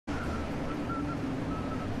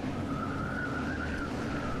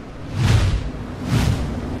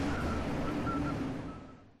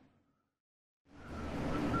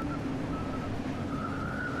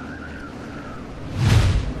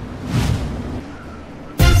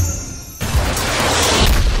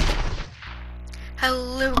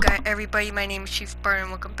Hello everybody, my name is Chief Bart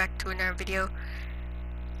and welcome back to another video.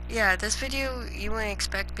 Yeah, this video you wouldn't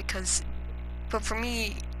expect but for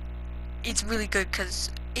me, it's really good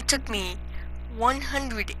because it took me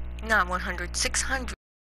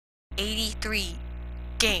 683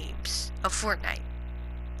 games of Fortnite,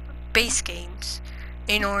 base games,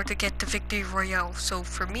 in order to get the Victory Royale. So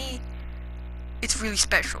for me, it's really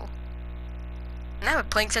special. And I've been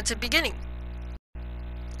playing since the beginning.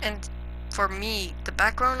 And for me, the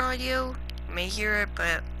background audio, you may hear it,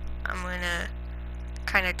 but I'm gonna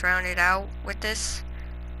kind of drown it out with this.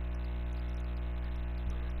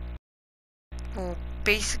 Well,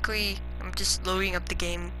 basically, I'm just loading up the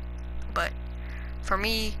game, but for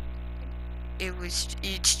me,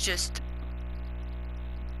 it's just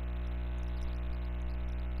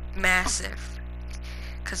massive.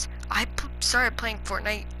 Cause I started playing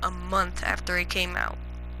Fortnite a month after it came out.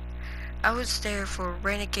 I was there for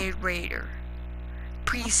Renegade Raider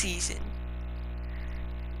preseason.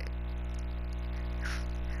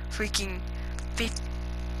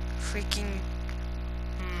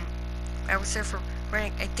 I was there for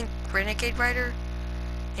Renegade Rider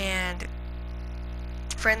and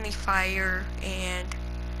Friendly Fire and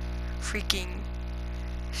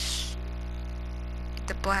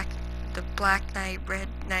the Black Knight, Red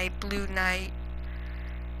Knight, Blue Knight.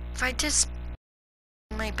 If I just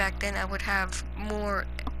back then, I would have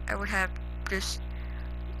just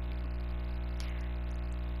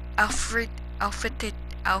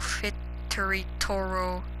Alphatori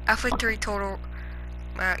Toro. I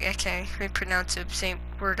can't even pronounce the same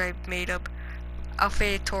word I made up.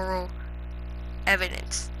 Alphatori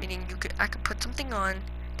evidence, meaning I could put something on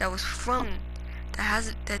that was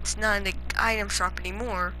that's not in the item shop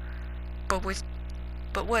anymore, but was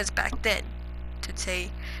back then, to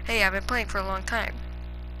say, hey, I've been playing for a long time.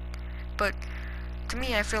 But to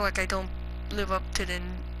me, I feel like I don't live up to the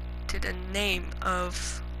name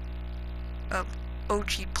of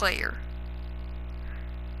OG player,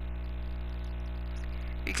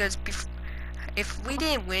 because if we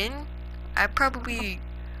didn't win, I probably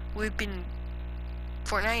would have been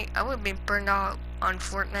Fortnite. I would have been burned out on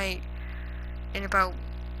Fortnite in about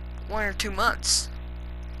 1 or 2 months.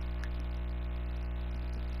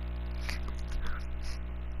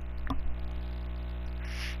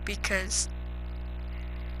 Because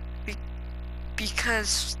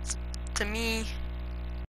to me,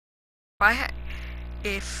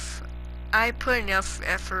 if I put enough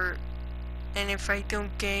effort, and if I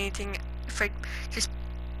don't get anything, if I just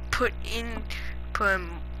put in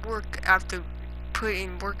work after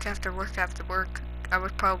work, I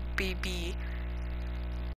would probably be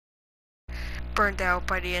burned out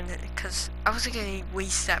by the end of it, because I wasn't gonna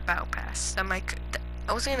waste that battle pass. I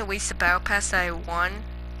wasn't gonna waste the battle pass that I won.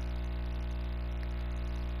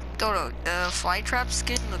 Dodo, the Flytrap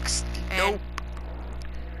skin looks dope.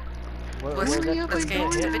 Let's get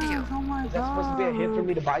into the video. Oh my Is that supposed to be a hit for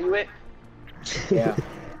me to buy you it? Yeah.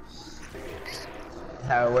 That's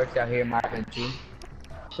how it works out here in my country.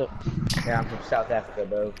 So, yeah, I'm from South Africa,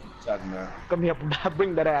 bro. What you talking about? come here,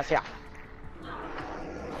 bring that ass here.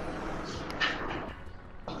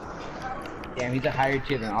 Damn, he's a higher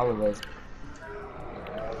tier than all of us.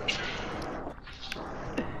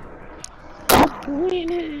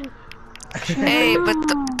 Hey, but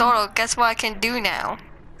Dodo, guess what I can do now?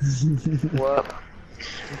 What?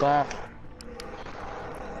 Golf.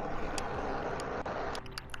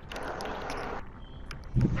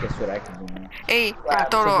 Guess what I can do now? Hey,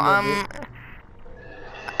 Dodo,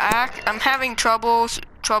 I'm having trouble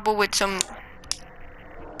with some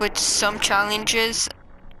challenges.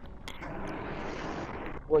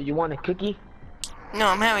 What, you want a cookie? No,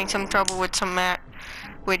 I'm having some trouble with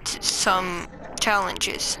some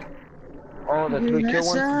challenges. Oh, the 3 kill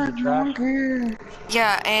ones? The trash?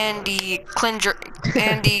 Yeah, and the cleanser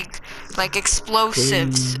and the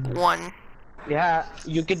explosives one. Yeah,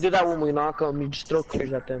 you can do that when we knock them. You just throw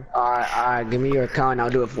clears at them. Alright, give me your account and I'll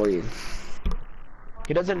do it for you.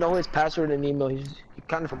 He doesn't know his password and email. He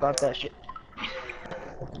kind of forgot that shit.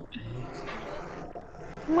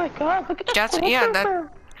 Oh my god, look at that.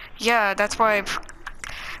 That's why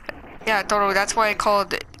Dodo, that's why I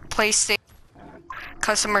called PlayStation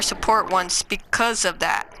customer support once, because of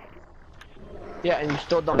that. Yeah, and you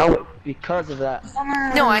still don't know it because of that.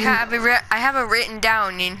 No, I have it written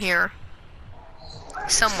down in here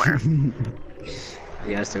somewhere.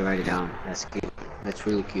 He has to write it down. That's cute. That's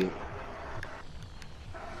really cute.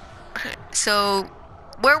 So,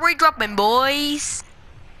 where we dropping, boys?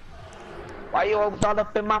 Why you all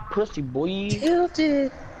up in my pussy, boy?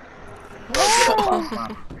 Tilted.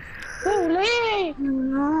 Holy!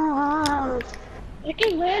 You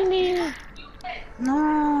can win me.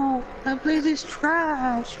 No, that place is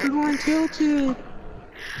trash. We're going tilted.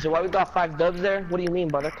 So why we got 5 dubs there? What do you mean,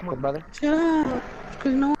 brother? Come on, brother. Shut up.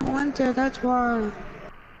 Because no one went there, that's why.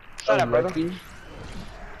 Shut up, brother.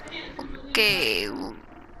 Okay.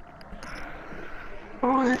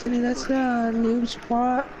 Oh, Anthony, that's a noob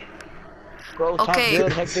spot. Bro, talk Okay.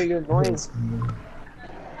 good. Hector, you're annoying.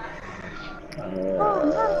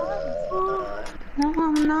 No,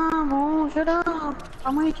 I'm not, bro. Shut up.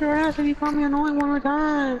 I'm gonna eat your ass if you call me annoying one more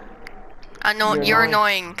time. I know you're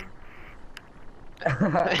annoying. I'm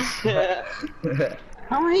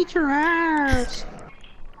gonna eat your ass.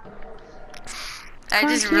 I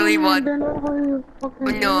just really want. Bend over, you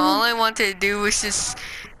fucking No, noob. all I wanted to do was just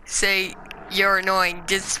say you're annoying,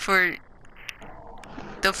 just for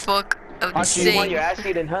the fuck of Actually, you want saying. your ass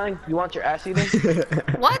eaten, huh? You want your ass eaten?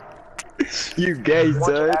 What? You gay, You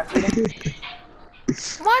want your son. ass eaten?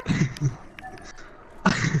 What?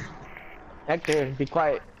 Hector, be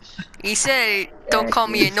quiet. He said, "Don't call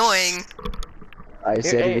me annoying." I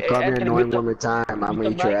said if you call me Anthony, annoying mute one more time, I'm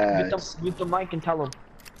gonna eat your ass. Mute the mic and tell him.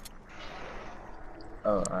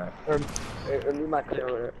 Oh, alright. Or mute my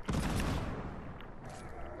camera.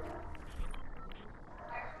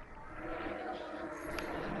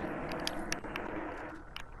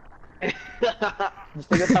 Just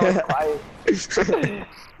think that was quiet.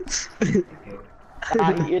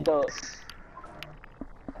 Ah, you know.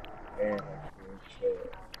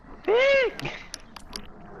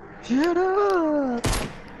 Shut up.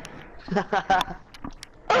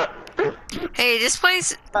 Hey, this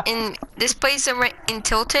place in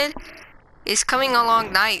Tilted is coming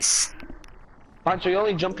along nice. Pancho, you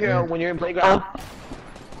only jump here when you're in playground.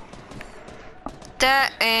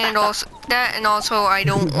 That and also I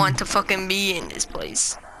don't want to fucking be in this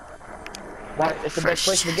place. Why? It's the best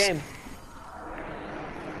place in the game.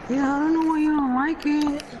 Yeah, I don't know why you don't like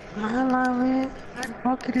it. I love it. I'd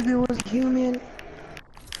fuck it if it was human.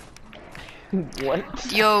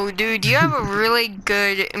 What? Yo, dude, you have a really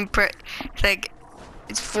good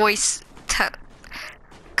it's voice,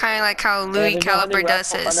 kind of like how Louis There's a Caliber hunting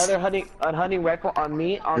does rifle- his. Another hunting rifle on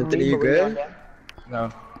me. Anthony, you but we good? on them.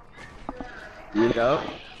 No. You know?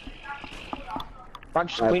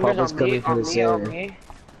 Bunch of My swingers papa's on coming me, for on the me, sale. on me.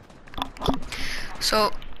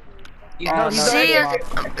 So, Oh, see ya.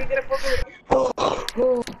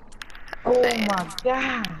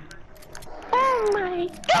 Oh my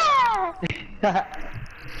god.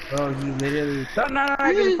 Bro, you literally. No,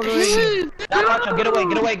 get the fuck away. Nah, Pancho,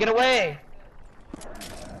 get away.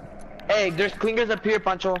 Hey, there's clingers up here,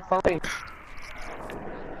 Pancho. Follow me.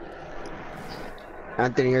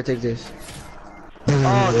 Anthony, here, take this.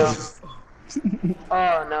 Oh no.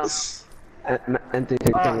 Oh no. Anthony,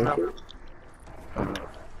 take Oh that. no.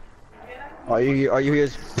 Are you here?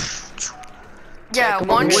 Yeah, come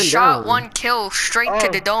on, one we went shot, down. one kill, straight to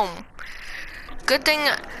Oh. the dome. Good thing,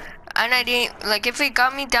 and I didn't, like, if it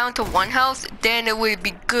got me down to 1 health, then it would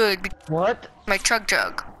be good. What? My truck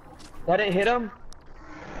jug. That didn't hit him?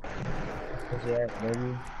 Yeah,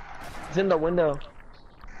 maybe. It's in the window.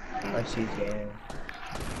 I see, yeah.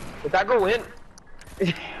 Did that go in?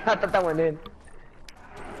 I thought that went in.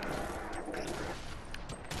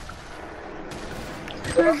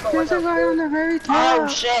 There's a guy on the very Oh top.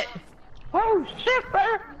 shit! Oh shit, bro!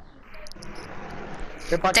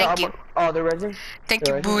 Here, Pancho, Thank you. Oh, they're resin? Thank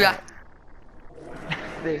you, They're Buddha.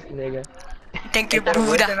 This nigga. Thank you, Where's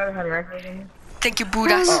Buddha. another hunting rifle again? Thank you,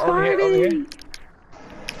 Buddha. Oh, over here.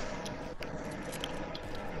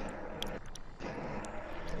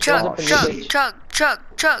 Chug, Up in chug, the chug, chug,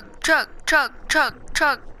 chug, chug, chug, chug,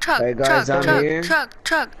 chug, chug, Hey, guys, chug, I'm chug, here. chug,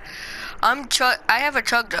 chug. I have a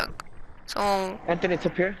chug jug. So, Anthony, it's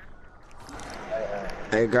up here.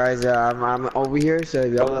 Hey guys, I'm over here, so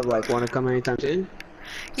if y'all like want to come anytime soon.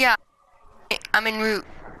 yeah. I'm en route.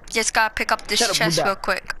 Just gotta pick up this Shut up, chest Buddha. real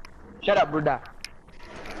quick. Shut up, Buddha.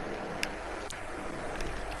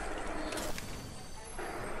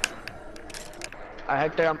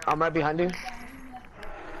 Hector, I'm right behind you.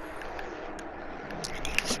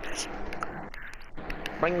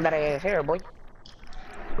 Bring that ass here, boy.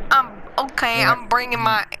 Okay, I'm bringing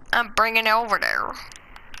it over there.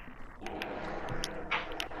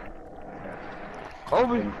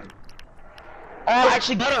 Over. Oh, I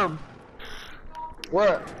actually got him.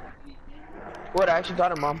 What? What? I actually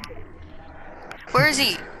got him, Mom. Where is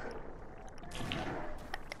he?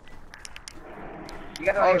 You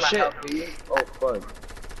guys Oh, don't shit. House, do you? Oh fuck.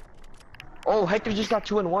 Oh, Hector just got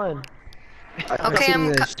 2 and 1. Okay,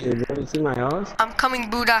 seen that shit. You ever seen my house? I'm coming,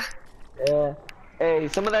 Buddha. Yeah. Hey,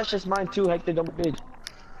 some of that's just mine too, Hector. Don't bitch.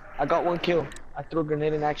 I got 1 kill. I threw a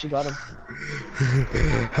grenade and I actually got him.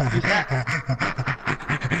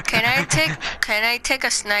 Can I take a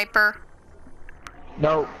sniper?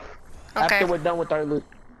 No. Okay. After we're done with our loot.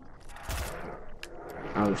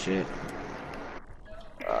 Oh shit.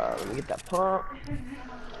 Let me get that pump.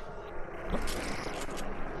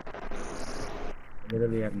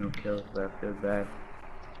 Literally have no kills left. Feels bad.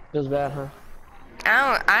 Feels bad, huh?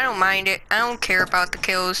 I don't mind it. I don't care about the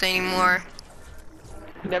kills anymore.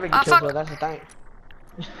 You never Oh, get killed, fuck. bro. That's the thing.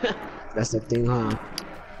 That's the thing, huh?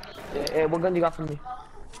 Hey, what gun you got for me?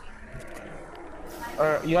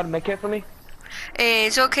 Or you got a med kit for me? Hey,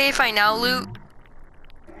 it's okay if I now loot.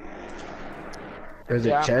 There's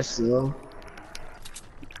Yeah. a chest, though.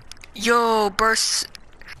 Yo, burst.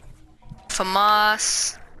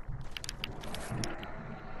 FAMAS.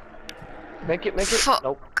 Make it. Fuck.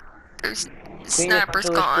 Nope. There's Clingers, sniper's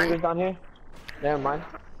there's gone. clingers down here. Never mind.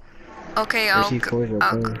 Okay, I'll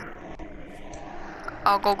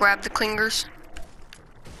go grab the clingers.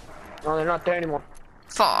 No, they're not there anymore.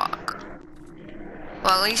 Fuck.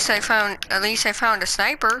 Well, at least I found a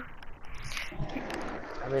sniper,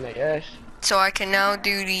 I mean, I guess. so I can now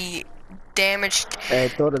do the damage, Hey,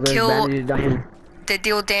 Toto, there's Kill- bandages down here. the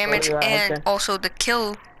deal damage, yeah, and okay. also the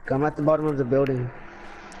kill. Come at the bottom of the building.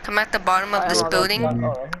 Come at the bottom of this building.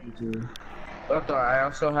 Doctor, I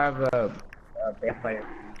also have a vampire.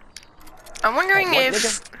 I'm wondering What,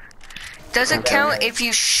 if does it count if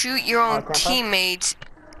you shoot your own Grandpa? teammates?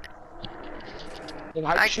 Then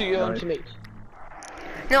how do you shoot your own teammates?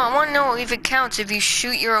 No, I want to know if it counts if you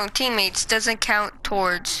shoot your own teammates. Doesn't count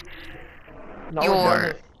towards No, your.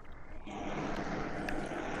 it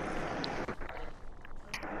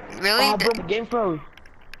Really? doesn't. Oh, bro, game froze.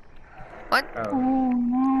 What? Oh. Oh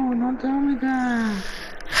no, don't tell me that.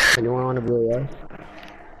 Anyone want a blue, yeah?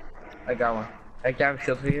 I got one. I got a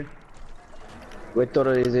shield for you. Wait,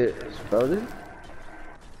 Toto, is it frozen?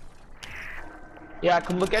 Yeah,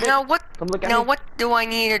 come look at it. Now what? Come look at Now me. what do I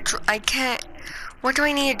need to? I can't. What do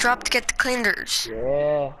I need to drop to get the clingers?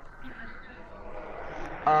 Yeah.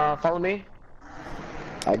 Follow me.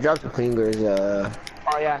 I dropped the clingers,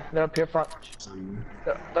 Oh yeah, they're up here front.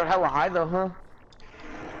 They're hella high though, huh?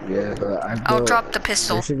 yeah, but I'll drop the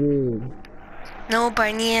pistol. There should be... No, but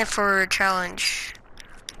I need it for a challenge.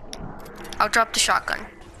 I'll drop the shotgun.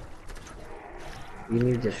 You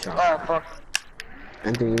need the shot. Oh fuck.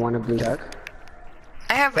 Anthony, you want a blue tag?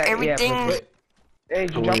 I have Yeah, everything. wait. Hey,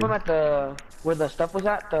 did you drop them at the where the stuff was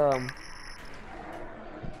at? The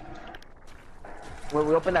where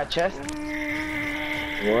we opened that chest?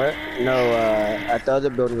 What? No, at the other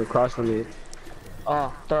building across from it.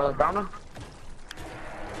 Oh, the brown one?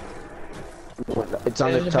 It's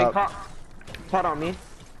on There's the a big top. pot. Pot on me.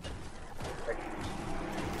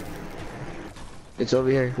 It's over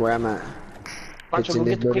here, where I'm at. Bunch It's of in them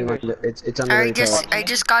this get the building. fingers. It's on the very top. I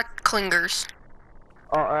just got clingers.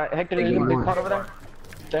 Oh, alright, Hector, there's a Come big on. pot over there.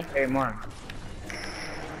 Okay. Hey, more.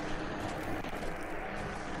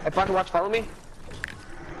 Hey, Poncho, watch, follow me.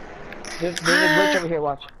 There's a glitch over here,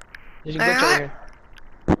 watch. There's a glitch over here.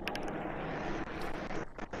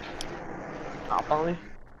 Oh, follow me.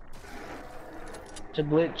 It's a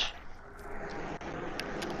glitch.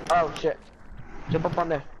 Oh, shit. Jump up on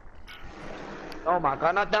there. Oh my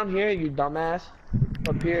god, not down here, you dumbass.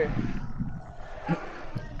 Up here.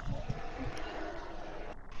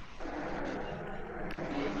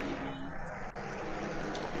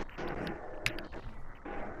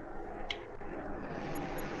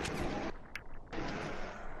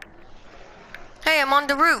 Hey, I'm on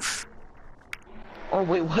the roof. Oh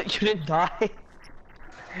wait, what? You didn't die?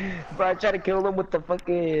 Bro, I tried to kill him with the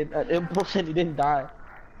fucking impulse and he didn't die.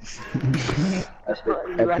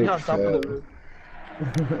 He ran on top of the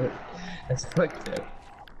roof. That's fucked up.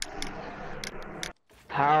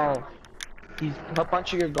 How? He's a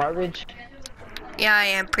bunch of your garbage. Yeah, I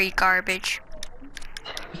am pretty garbage.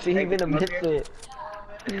 See, he even admits it.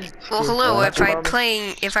 Well, hello. Watch If your I'm garbage.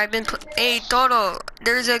 playing, hey, Toto,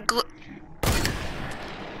 there's a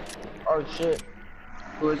Oh shit.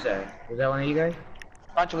 Who is that? Was that one of you guys?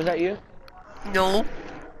 Pancho, was that you? No.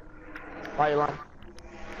 Why you lying?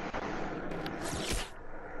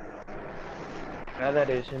 Yeah, that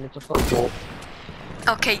is him. It's a football.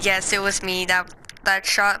 Okay, yes, it was me. That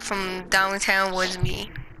shot from downtown was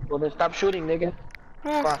me. Well, then stop shooting, nigga.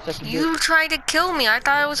 Well, Wow, such a you tried to kill me. I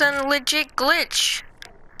thought it was a legit glitch.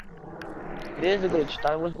 It is a glitch.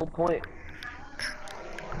 That was the whole point.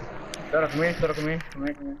 Toro, come here, Toro, come here. Come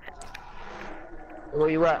here, come here. Where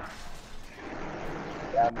you at?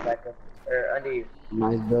 Yeah, I'm back up. Under you.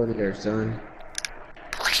 Nice building there, son.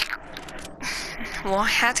 Well, I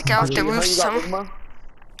had to get off the How roof you got some. Ligma?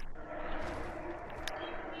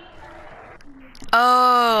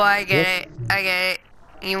 Oh, I get it. I get it.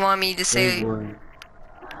 You want me to Say say? what?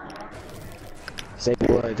 Say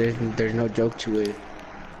what? There's no joke to it.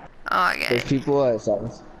 Oh, I get There's it. people at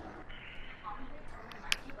songs.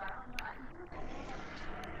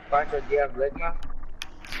 Pancho, do you have Ligma?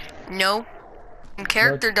 No.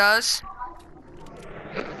 Character does.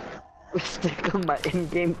 Stick on my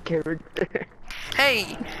in-game character.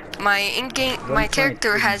 Hey, my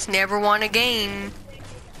character has never won a game.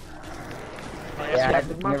 Yeah,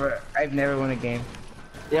 I've never won a game.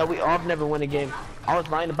 Yeah, we all never win a game. I was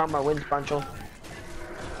lying about my wins, Pancho.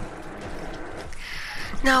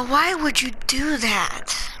 Now, why would you do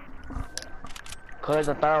that? Cause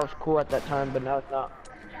I thought I was cool at that time, but now it's not.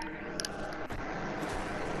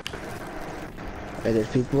 Hey, there's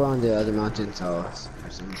people on the other mountain, so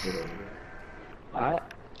there's some people over there. Alright.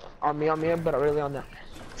 On me, but really on that.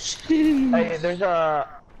 Hey, there's a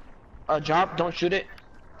drop, don't shoot it.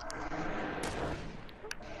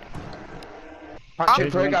 Pancho,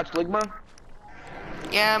 player got Sligma?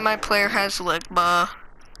 Yeah, my player has Ligma.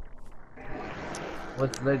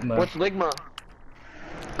 What's Ligma? What's Ligma?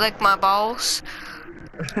 Like my balls.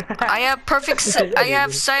 I have I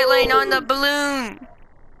have sight line on the balloon.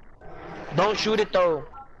 Don't shoot it though.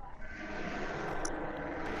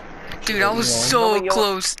 Dude, I was so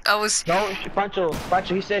close. I was. Don't, Pancho,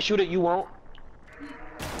 he said shoot it, you won't.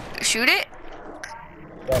 Shoot it?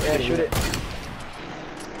 Yeah, shoot it.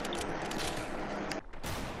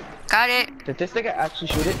 Got it. Did this nigga actually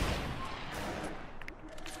shoot it?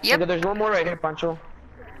 Yep. Nigga, there's one more right here, Pancho.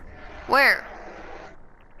 Where?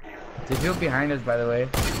 There's people behind us, by the way.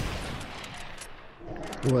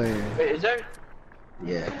 Where? Wait, is there?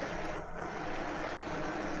 Yeah.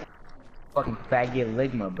 Fucking faggot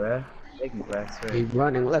Ligma, bruh. Ligma, bruh. He's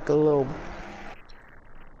running like a little.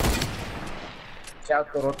 Ciao,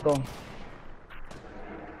 Toroto.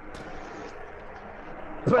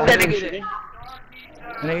 That nigga did it.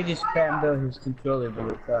 And then he just spammed out his controller,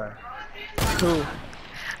 but it's Who?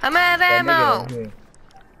 I'm out of that ammo. nigga right here.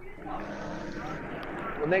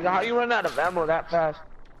 Well, nigga, how you run out of ammo that fast?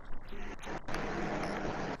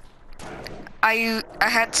 I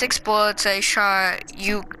had 6 bullets. I shot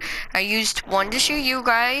you. I used 1 to shoot you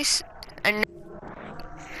guys, and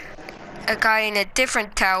a guy in a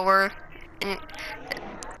different tower. And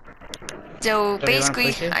so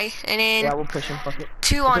basically, and Yeah, then we'll push him, fuck it.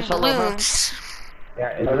 2 on Push solo, bro. balloons. Yeah,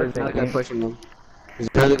 it There's looks another like guy pushing them. There's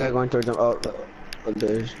another guy going towards them. Oh,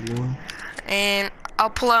 there's more. And I'll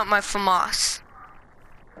pull out my FAMAS.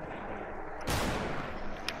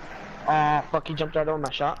 Fuck, he jumped right on my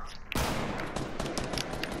shot.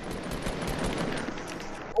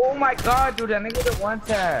 Oh my god, dude, that nigga did one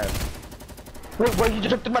tap. Wait, he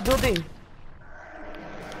jumped in my building.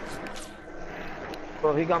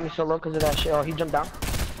 Bro, he got me so low because of that shit. Oh, he jumped down.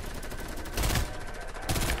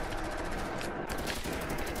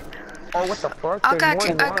 Oh, what the fuck? I There's got you.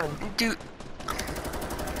 more than one. Dude,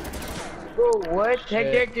 Bro, what?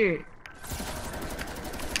 Take that dude.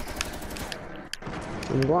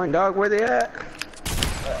 I'm going, dog. Where they at?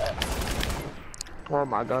 Oh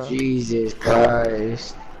my god. Jesus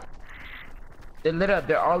Christ. They're lit up,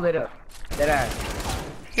 they're all lit up. That ass.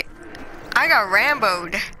 I got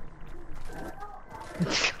Rambo'd.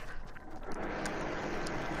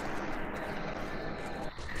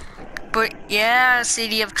 But yeah,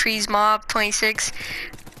 City of Trees Mob 26,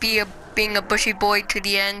 being a bushy boy to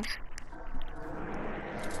the end.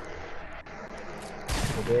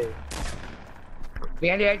 Okay.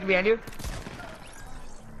 Behind you, behind you.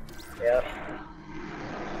 Yeah.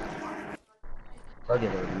 Look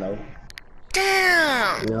at it, low.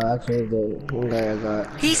 Damn! No, actually, the one guy I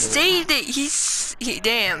got. He saved it.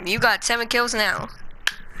 Damn, you got 7 kills now.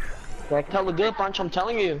 Like, tell the good bunch, I'm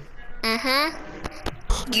telling you.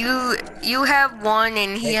 Mm-hmm. You have 1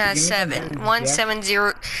 and he has 7.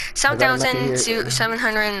 170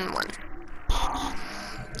 7,701.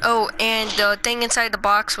 Oh, and the thing inside the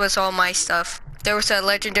box was all my stuff. There was a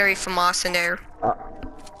legendary FAMAS in there.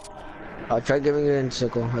 I'll try giving it in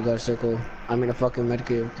circle. I got a circle. I'm in a fucking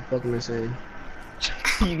medkit. What the fuck am I saying?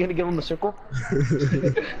 You gonna give him the circle? In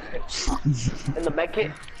the med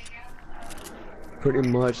kit? Pretty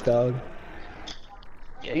much, dog.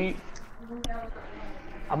 Yeah, you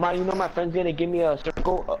know my friend's gonna give me a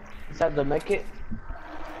circle inside the med kit.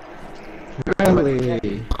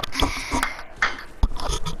 Really?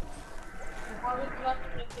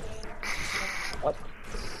 What?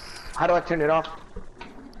 How do I turn it off?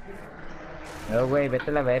 No way, vete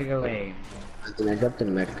a la verga, wey. I think I dropped the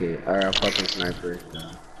medkit. Or a fucking sniper.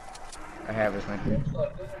 I have a sniper.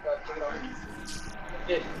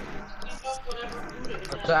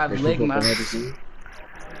 So I have There's people Ligma. behind us.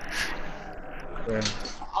 Yeah.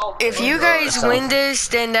 If you guys win this,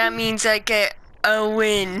 then that means I get a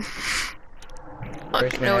win. First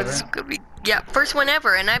Fucking one know ever? this is gonna be. Yeah, first one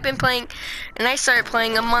ever, and I've been playing, and I started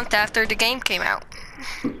playing a month after the game came out.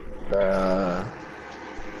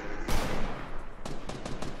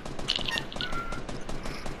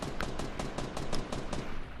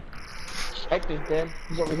 Hector's dead.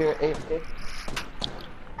 He's over here at AFK.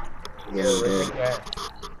 Yeah,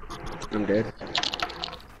 I'm dead. I'm dead.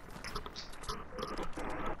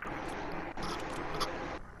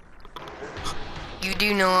 You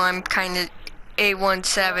do know I'm kind of A1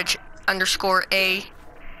 Savage underscore A.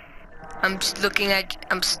 I'm just looking at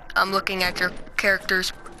I'm looking at your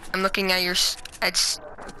characters. I'm looking at your There's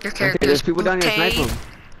characters. people down here, snipe Okay. them.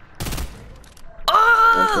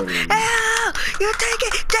 Oh! Okay. Ow! You take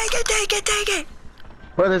it! Take it! Take it! Take it!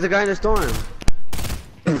 Bro, there's a guy in the storm.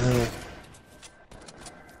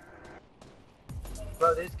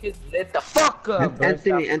 Bro, this kid's lit the fuck up, bro.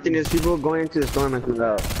 Anthony, there's people going into the storm and comes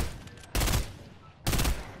out.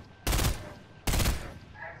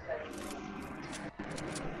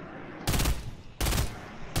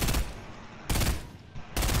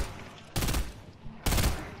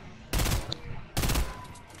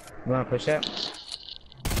 You wanna push that?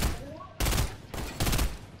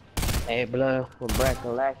 Hey, blood, we're back to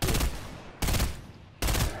last year.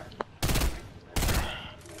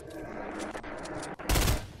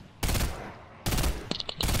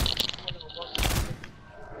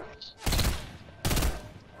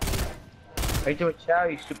 Right to a chow,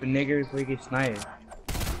 you stupid nigger, before you get sniped.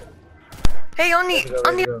 Hey, on Where'd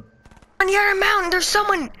the he go? other mountain, there's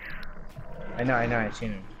someone. I know, I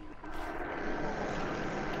seen him.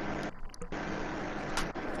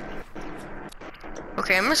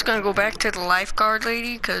 Okay, I'm just gonna go back to the lifeguard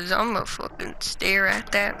lady, cause I'm gonna fucking stare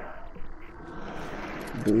at that.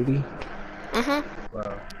 Booty.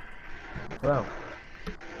 Wow. Wow.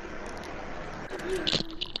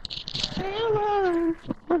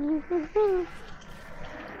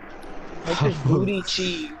 Hector's booty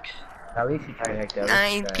cheeks. At least you tried, Hector.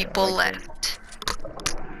 9 people left.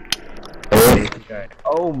 At least you tried.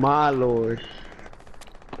 Oh my lord.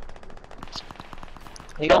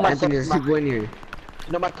 You know my Anthony, there's people in here.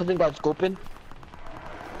 You know my cousin got scoping?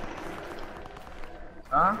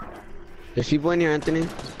 Huh? There's people in here, Anthony.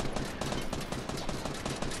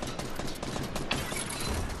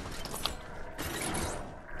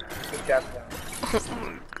 Good job,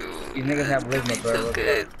 man. These niggas have wisdom, bro. So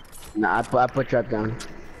good. Nah, I put trap down.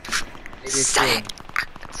 Say it.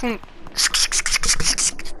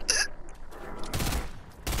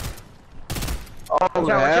 Oh, Watch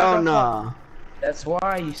out, hell don't nah. That's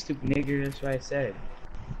why, you stupid nigger. That's what I said.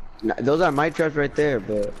 Nah. Those are my traps right there,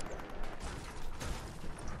 but...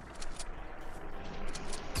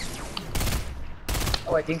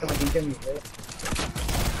 Oh, I think him.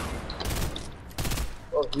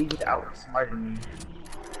 Oh, he's out smarter than me.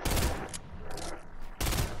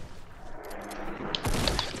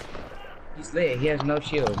 He's lit. He has no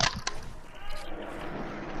shield.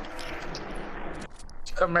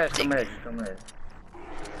 Come red.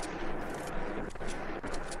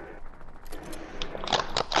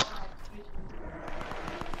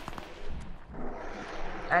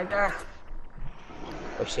 I got.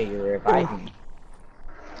 Oh shit, you're reviving me.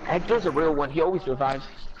 Hector's a real one. He always revives.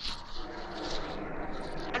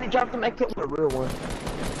 And he dropped him. Hector was a real one.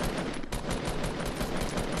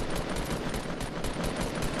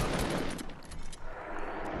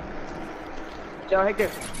 Yo, Hector.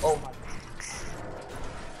 Oh my.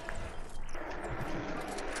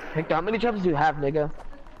 Hector, how many traps do you have, nigga?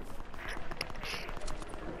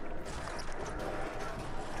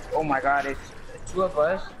 Oh my god, it's 2 of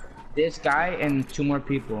us, this guy, and 2 more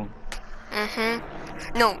people.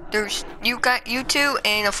 No, there's you 2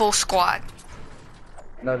 and a full squad.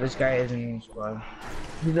 No, this guy isn't in the squad.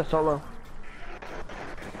 He's a solo.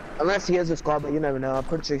 Unless he has a squad, but you never know. I'm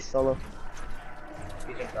pretty sure he's solo.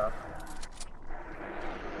 He's in top.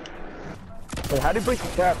 Wait, how do you break the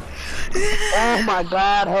trap? Oh my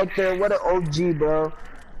god, Hector, what an OG, bro.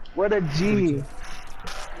 What a G.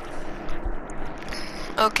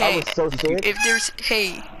 Okay. That was so sick. If there's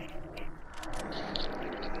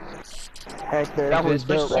Hector, that was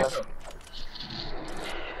dope, bro.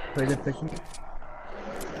 Where's it pushing?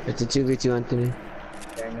 It's a 2v2, Anthony.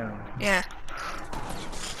 Yeah, I know. yeah.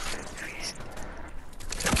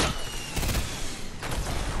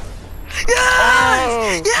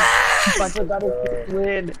 Oh! Yes! Pacho got his first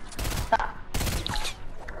win.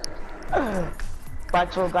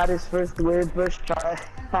 Pacho got his first win, first try.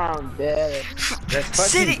 Oh, I'm dead. That's fucking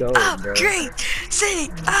City dope, of bro. Dreams!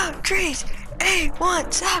 City of Dreams!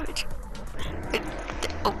 A1 Savage!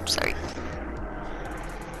 Oh, sorry.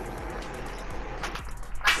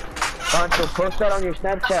 Pancho, post that on your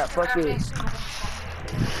Snapchat. Fuck it.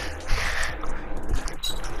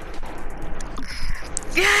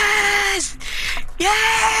 Yes!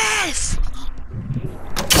 Yes!